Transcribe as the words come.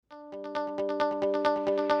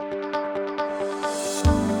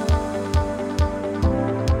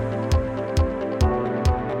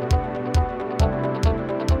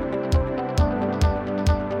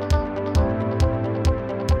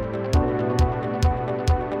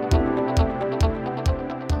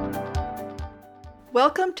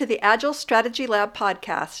Welcome to the Agile Strategy Lab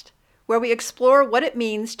podcast, where we explore what it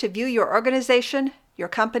means to view your organization, your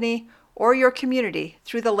company, or your community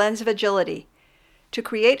through the lens of agility, to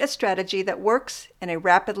create a strategy that works in a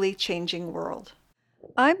rapidly changing world.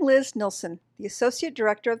 I'm Liz Nilsson, the Associate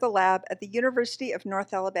Director of the lab at the University of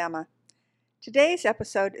North Alabama. Today's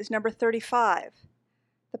episode is number 35.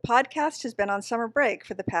 The podcast has been on summer break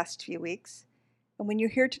for the past few weeks, and when you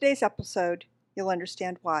hear today's episode, you'll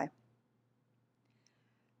understand why.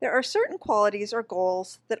 There are certain qualities or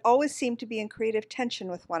goals that always seem to be in creative tension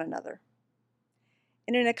with one another.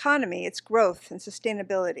 In an economy, it's growth and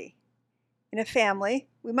sustainability. In a family,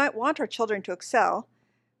 we might want our children to excel,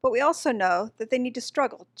 but we also know that they need to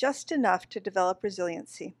struggle just enough to develop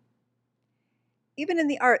resiliency. Even in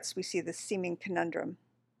the arts, we see this seeming conundrum.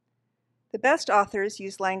 The best authors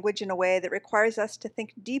use language in a way that requires us to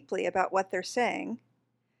think deeply about what they're saying,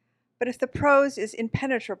 but if the prose is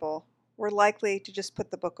impenetrable, we're likely to just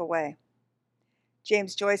put the book away.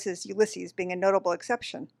 James Joyce's Ulysses being a notable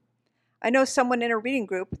exception. I know someone in a reading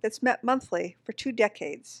group that's met monthly for 2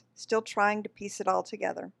 decades, still trying to piece it all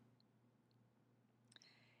together.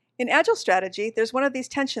 In Agile strategy, there's one of these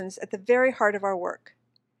tensions at the very heart of our work.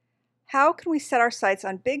 How can we set our sights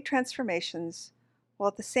on big transformations while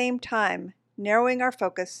at the same time narrowing our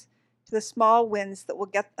focus to the small wins that will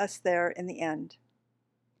get us there in the end?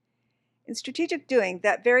 In strategic doing,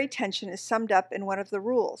 that very tension is summed up in one of the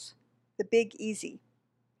rules, the big easy.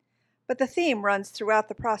 But the theme runs throughout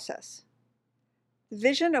the process. The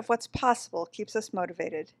vision of what's possible keeps us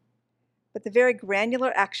motivated, but the very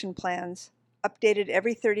granular action plans, updated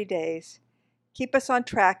every 30 days, keep us on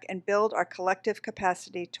track and build our collective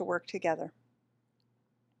capacity to work together.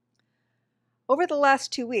 Over the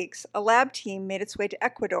last 2 weeks, a lab team made its way to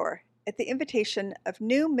Ecuador at the invitation of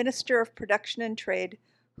new Minister of Production and Trade,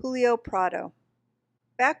 Julio Prado.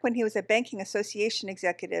 Back when he was a banking association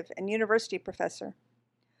executive and university professor,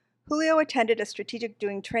 Julio attended a strategic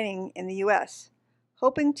doing training in the U.S.,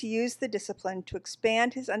 hoping to use the discipline to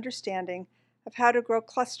expand his understanding of how to grow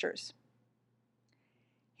clusters.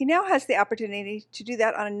 He now has the opportunity to do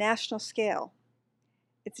that on a national scale.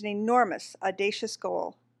 It's an enormous, audacious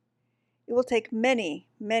goal. It will take many,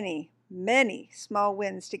 many, many small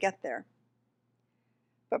wins to get there.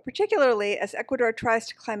 But particularly as Ecuador tries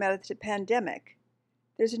to climb out of the pandemic,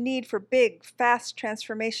 there's a need for big, fast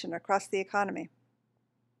transformation across the economy.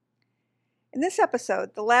 In this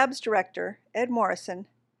episode, the lab's director, Ed Morrison,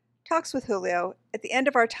 talks with Julio at the end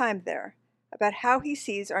of our time there about how he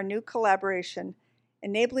sees our new collaboration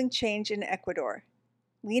enabling change in Ecuador,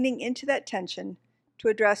 leaning into that tension to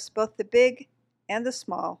address both the big and the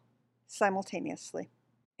small simultaneously.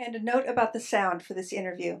 And a note about the sound for this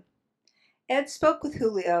interview. Ed spoke with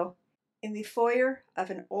Julio in the foyer of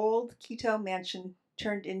an old Quito mansion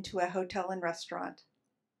turned into a hotel and restaurant.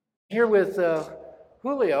 Here with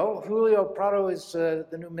Julio. Julio Prado is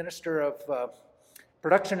the new Minister of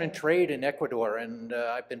Production and Trade in Ecuador, and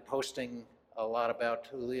I've been posting a lot about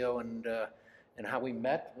Julio and how we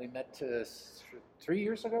met. We met 3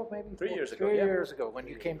 years ago, maybe? 3 years ago, 3 yeah. years ago when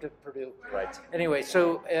you came to Purdue. Right. Anyway,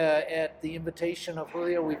 so at the invitation of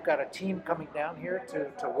Julio, we've got a team coming down here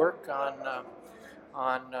to work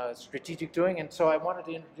on strategic doing, and so I wanted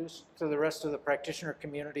to introduce to the rest of the practitioner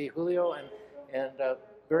community Julio, and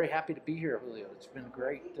very happy to be here, Julio. It's been a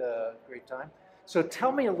great time. So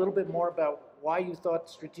tell me a little bit more about why you thought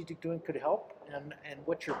strategic doing could help, and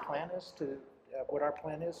what your plan is what our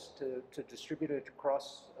plan is to distribute it across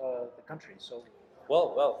the country. So.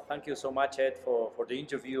 Well, thank you so much, Ed, for the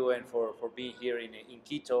interview and for being here in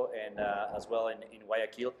Quito and as well in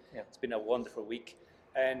Guayaquil. Yeah. It's been a wonderful week.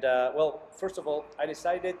 And first of all, I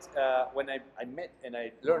decided when I met and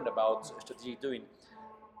I learned about strategic doing,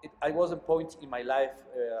 I was a point in my life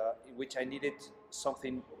in which I needed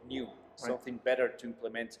something new, something better to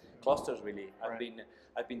implement clusters. Really,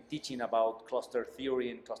 I've been teaching about cluster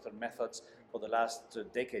theory and cluster methods for the last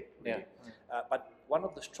decade. Really. Yeah. But one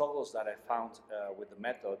of the struggles that I found with the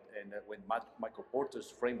method and with Michael Porter's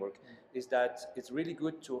framework is that it's really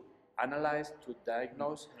good to analyze, to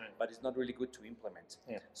diagnose, but it's not really good to implement.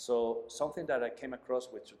 Yeah. So something that I came across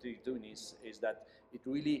with strategic doing is that it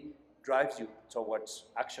really drives you towards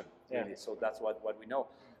action, really. Yeah. So that's what we know.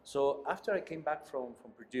 So after I came back from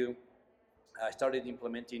Purdue, I started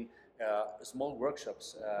implementing small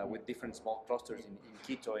workshops with different small clusters in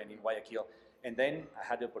Quito and in Guayaquil. And then I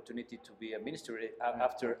had the opportunity to be a minister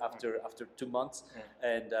after 2 months,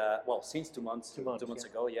 and since 2 months, 2 months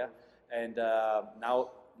ago, yeah. And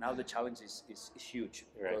now the challenge is huge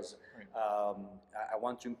because I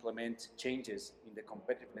want to implement changes in the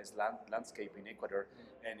competitiveness landscape in Ecuador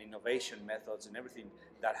and innovation methods and everything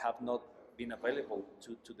that have not been available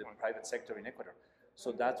to the private sector in Ecuador. So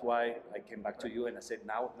that's why I came back to you and I said,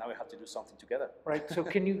 now we have to do something together. Right. So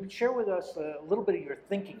can you share with us a little bit of your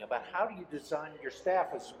thinking about how do you design? Your staff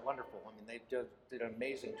is wonderful. I mean, they did an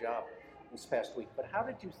amazing job this past week. But how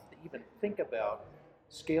did you even think about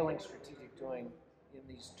scaling strategic doing in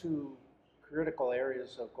these two critical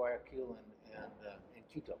areas of Guayaquil and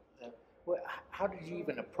Quito? How did you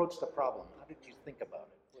even approach the problem? How did you think about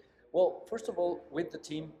it? Well, first of all, with the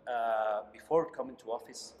team, before coming to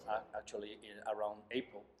office, actually around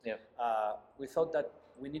April, we thought that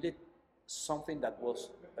we needed something that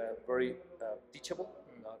was very teachable,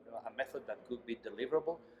 a method that could be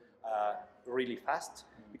deliverable really fast.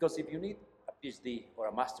 Because if you need a PhD or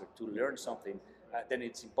a master to learn something, then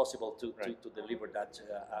it's impossible to deliver that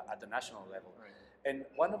at the national level. Right. And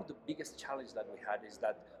one of the biggest challenges that we had is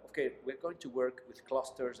that, okay, we're going to work with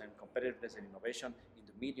clusters and competitiveness and innovation in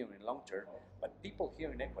the medium and long term, but people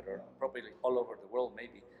here in Ecuador, probably all over the world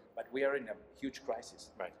maybe, but we are in a huge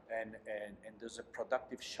crisis. Right. And there's a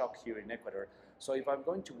productive shock here in Ecuador. So if I'm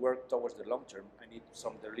going to work towards the long term, I need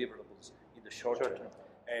some deliverables in the short term.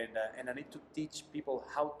 And I need to teach people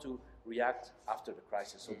how to react after the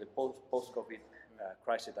crisis, so the post-COVID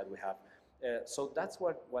crisis that we have. So that's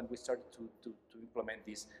when we started to implement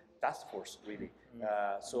this task force, really.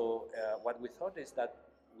 So what we thought is that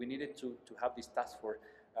we needed to have this task force,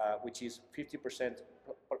 which is 50%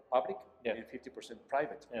 public and 50%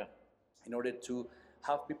 private, in order to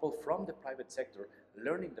have people from the private sector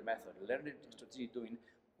learning the method, learning strategic doing,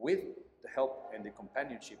 with the help and the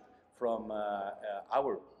companionship from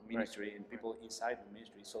our ministry and people inside the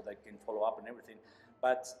ministry, so they can follow up and everything.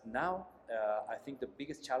 But now, I think the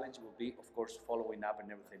biggest challenge will be, of course, following up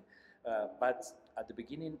and everything. But at the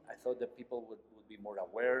beginning, I thought that people would be more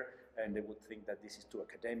aware and they would think that this is too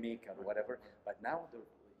academic or whatever. But now,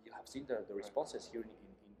 you have seen the responses here in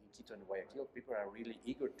Quito and Guayaquil. People are really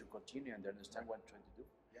eager to continue and they understand what I'm trying to do.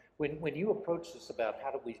 When you approached us about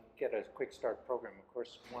how do we get a quick start program, of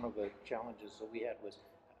course, one of the challenges that we had was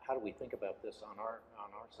how do we think about this on our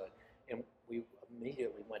side? And we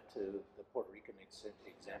immediately went to the Puerto Rican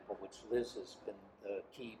example, which Liz has been the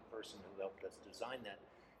key person who helped us design that.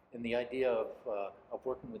 And the idea of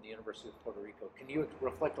working with the University of Puerto Rico. Can you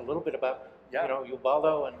reflect a little bit about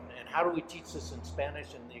Ubaldo and how do we teach this in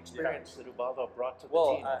Spanish and the experience that Ubaldo brought to the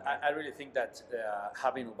team? Well, I really think that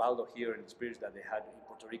having Ubaldo here and the experience that they had in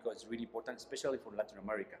Puerto Rico is really important, especially for Latin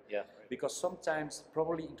America. Yeah. Right. Because sometimes,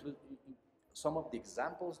 probably include some of the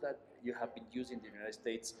examples that you have been using in the United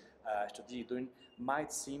States, strategic doing,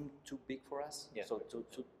 might seem too big for us. Yeah. So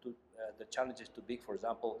the challenge is too big. For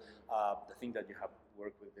example, the thing that you have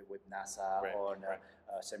worked with NASA on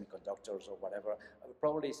semiconductors or whatever,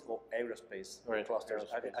 probably is aerospace clusters.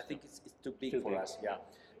 Aerospace, I think it's too big for us.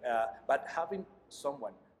 Yeah. But having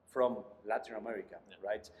someone from Latin America,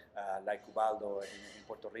 right, like Ubaldo in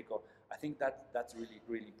Puerto Rico, I think that's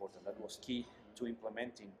really important. That was key to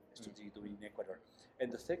implementing strategic doing in Ecuador.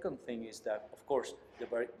 And the second thing is that, of course, the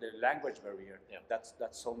language barrier. Yeah. That's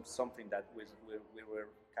something that we were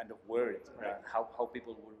kind of worried how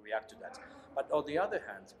people will react to that. But on the other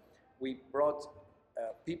hand, we brought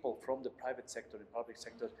people from the private sector and public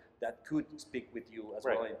sector that could speak with you as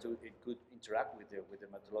well, and it could interact with the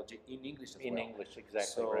methodology in English as well. In English,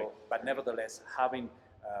 exactly. So, but nevertheless, having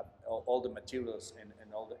all the materials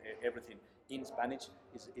and all everything in Spanish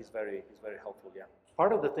is very helpful. Yeah.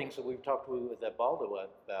 Part of the things that we've talked with Ubaldo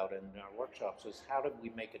about in our workshops is how do we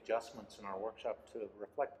make adjustments in our workshop to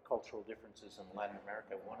reflect cultural differences in Latin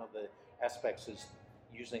America. One of the aspects is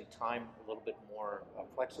using time a little bit more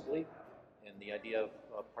flexibly, and the idea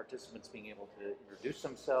of participants being able to introduce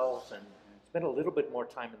themselves and spend a little bit more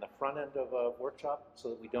time in the front end of a workshop so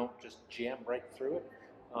that we don't just jam right through it.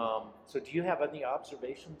 So do you have any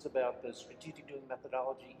observations about the strategic doing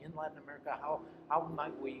methodology in Latin America? How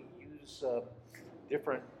might we use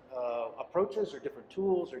different approaches or different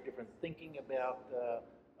tools or different thinking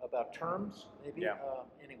about terms, maybe? Yeah.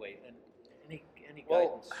 Anyway, and any Well,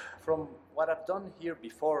 guidance? from what I've done here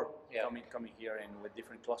before coming here and with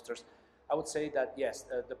different clusters, I would say that yes,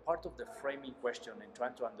 the part of the framing question and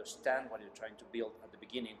trying to understand what you're trying to build at the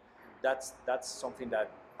beginning, that's something that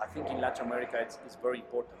I think in Latin America it's very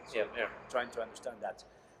important. So trying to understand that.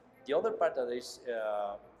 The other part that is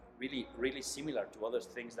really similar to other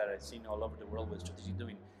things that I've seen all over the world with strategic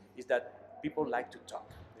doing is that people like to talk.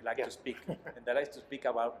 They like to speak, and they like to speak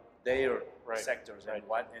about their sectors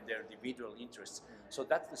and their individual interests. So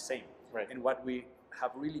that's the same. Right. And what we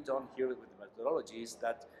have really done here with the methodology is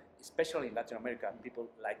that, especially in Latin America, people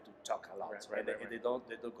like to talk a lot, and they don't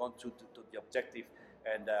go to the objective.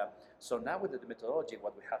 And so now with the methodology,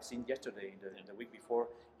 what we have seen yesterday, in the week before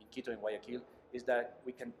in Quito and Guayaquil is that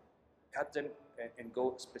we can cut them and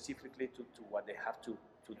go specifically to what they have to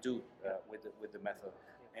do with the method.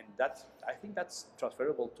 And I think that's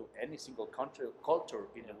transferable to any single country or culture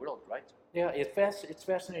in the world, right? Yeah, it's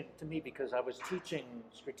fascinating to me because I was teaching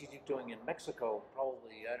strategic doing in Mexico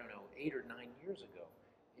probably, I don't know, 8 or 9 years ago.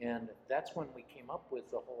 And that's when we came up with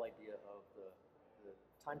the whole idea of the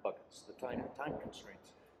time buckets, the time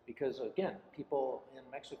constraints. Because again, people in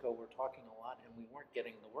Mexico were talking a lot and we weren't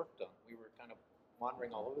getting the work done. We were kind of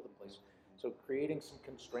wandering all over the place. So creating some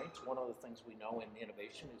constraints, one of the things we know in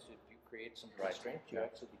innovation is if you create some constraints, you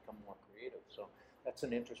actually become more creative. So that's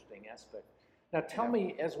an interesting aspect. Now tell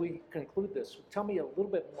me, as we conclude this, tell me a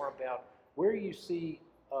little bit more about where you see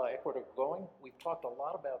Ecuador going. We've talked a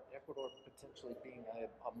lot about Ecuador potentially being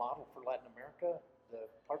a model for Latin America, the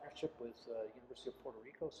partnership with University of Puerto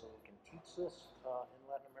Rico so we can teach this in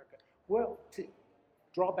Latin America. Well, to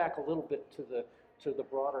draw back a little bit to the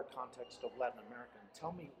broader context of Latin America, and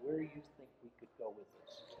tell me where you think we could go with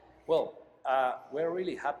this. Well, we're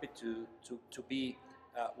really happy to be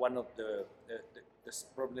one of the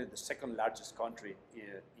probably the second largest country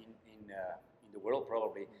in the world,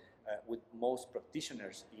 probably with most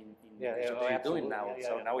practitioners in strategic doing now.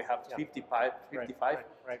 So now we have 55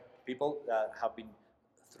 people that have been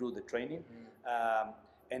through the training,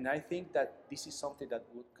 and I think that this is something that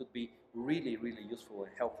could be really, really useful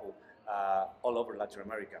and helpful all over Latin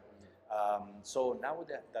America. So now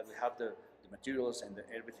that we have the materials and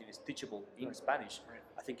everything is teachable in Spanish,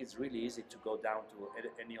 I think it's really easy to go down to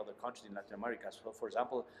any other country in Latin America. So for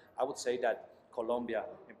example, I would say that Colombia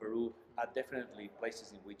and Peru are definitely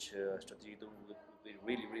places in which strategic doing would be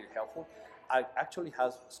really, really helpful. I actually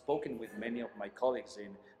have spoken with many of my colleagues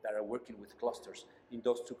that are working with clusters in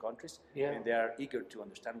those two countries, and they are eager to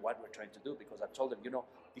understand what we're trying to do, because I told them,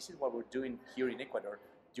 this is what we're doing here in Ecuador.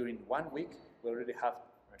 During 1 week, we already have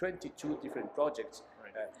 22 different projects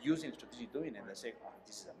using strategic doing, and they say,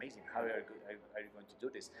 this is amazing, how are you going to do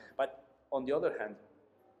this? But on the other hand,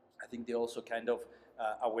 I think they're also kind of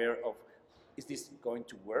aware of, is this going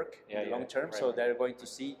to work in the long term? So they're going to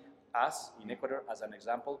see us in Ecuador as an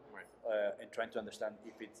example, and trying to understand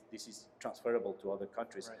if this is transferable to other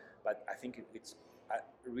countries. But I think it's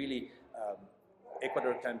really,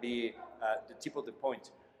 Ecuador can be the tip of the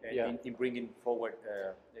point in bringing forward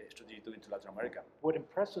strategic doing to Latin America. What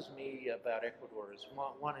impresses me about Ecuador is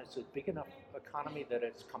one is a big enough economy that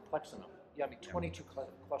it's complex enough. 22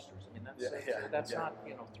 clusters. I mean, that's not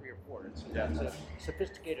 3 or 4. It's a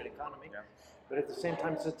sophisticated economy, but at the same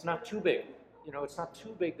time, it's not too big. It's not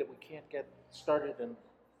too big that we can't get started and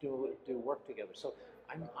do work together. So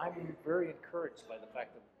I'm very encouraged by the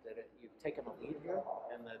fact that you've taken a lead here,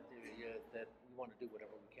 and that we want to do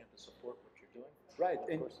whatever we can to support what you're doing. Right,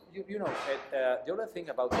 and the other thing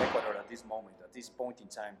about Ecuador at this moment, at this point in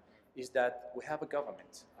time, is that we have a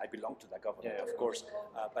government. I belong to that government, of course,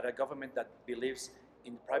 but a government that believes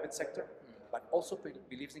in the private sector, but also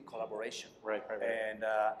believes in collaboration. Right. And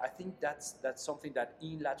I think that's something that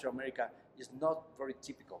in Latin America is not very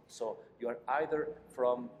typical. So you are either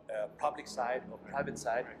from public side or private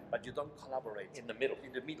side, but you don't collaborate. In the middle.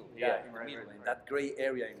 In the middle, in that gray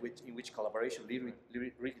area in which collaboration really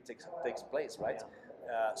takes place, right?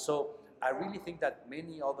 So I really think that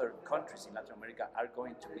many other countries in Latin America are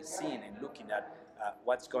going to be seeing and looking at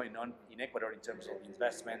what's going on in Ecuador in terms of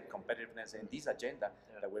investment, competitiveness, and this agenda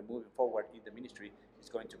that we're moving forward in the ministry is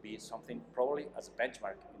going to be something probably as a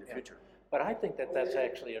benchmark in the future. But I think that that's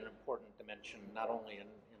actually an important dimension, not only in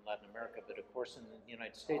Latin America, but of course in the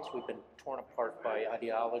United States, we've been torn apart by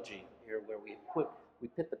ideology here, where we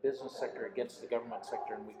pit the business sector against the government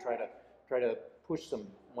sector, and we try to push them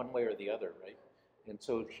one way or the other, right? And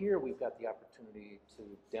so here we've got the opportunity to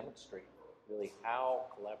demonstrate really how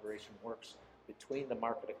collaboration works between the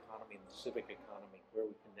market economy and the civic economy, where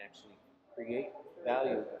we can actually create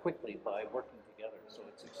value quickly by working together. So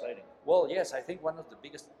it's exciting. Well, yes, I think one of the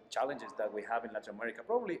biggest challenges that we have in Latin America,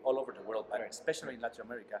 probably all over the world, but especially in Latin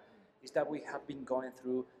America, is that we have been going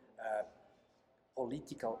through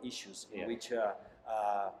political issues in which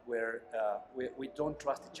where we don't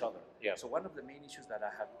trust each other. So one of the main issues that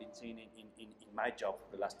I have been seeing in my job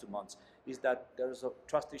for the last 2 months is that there's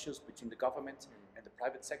trust issues between the government and the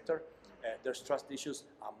private sector. There's trust issues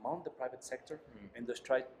among the private sector, and there's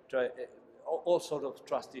all sorts of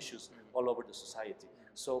trust issues all over the society.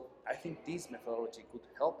 So I think this methodology could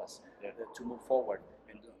help us to move forward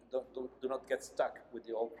and do not get stuck with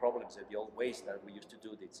the old problems and the old ways that we used to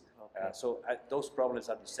do this. So those problems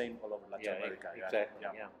are the same all over Latin America. Exactly.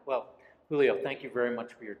 Yeah. Well, Julio, thank you very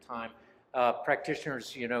much for your time.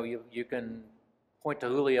 Practitioners, you can point to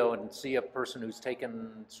Julio and see a person who's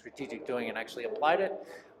taken strategic doing and actually applied it,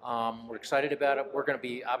 We're excited about it. We're going to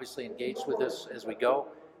be obviously engaged with this as we go.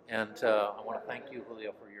 And I want to thank you,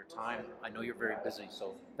 Julio, for your time. I know you're very busy,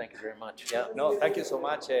 so thank you very much. Yeah, no, thank you so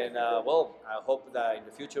much. And well, I hope that in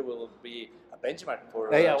the future we will be a benchmark for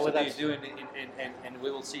what you do, and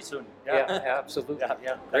we will see soon. Yeah, absolutely.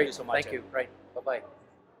 Yeah. Thank you so much. Thank you. Right. Bye-bye.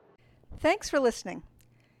 Thanks for listening.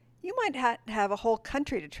 You might have a whole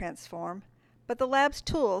country to transform, but the lab's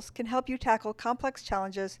tools can help you tackle complex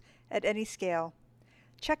challenges at any scale.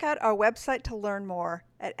 Check out our website to learn more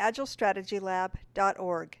at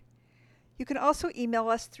agilestrategylab.org. You can also email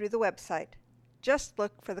us through the website. Just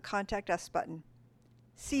look for the Contact Us button.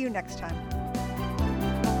 See you next time.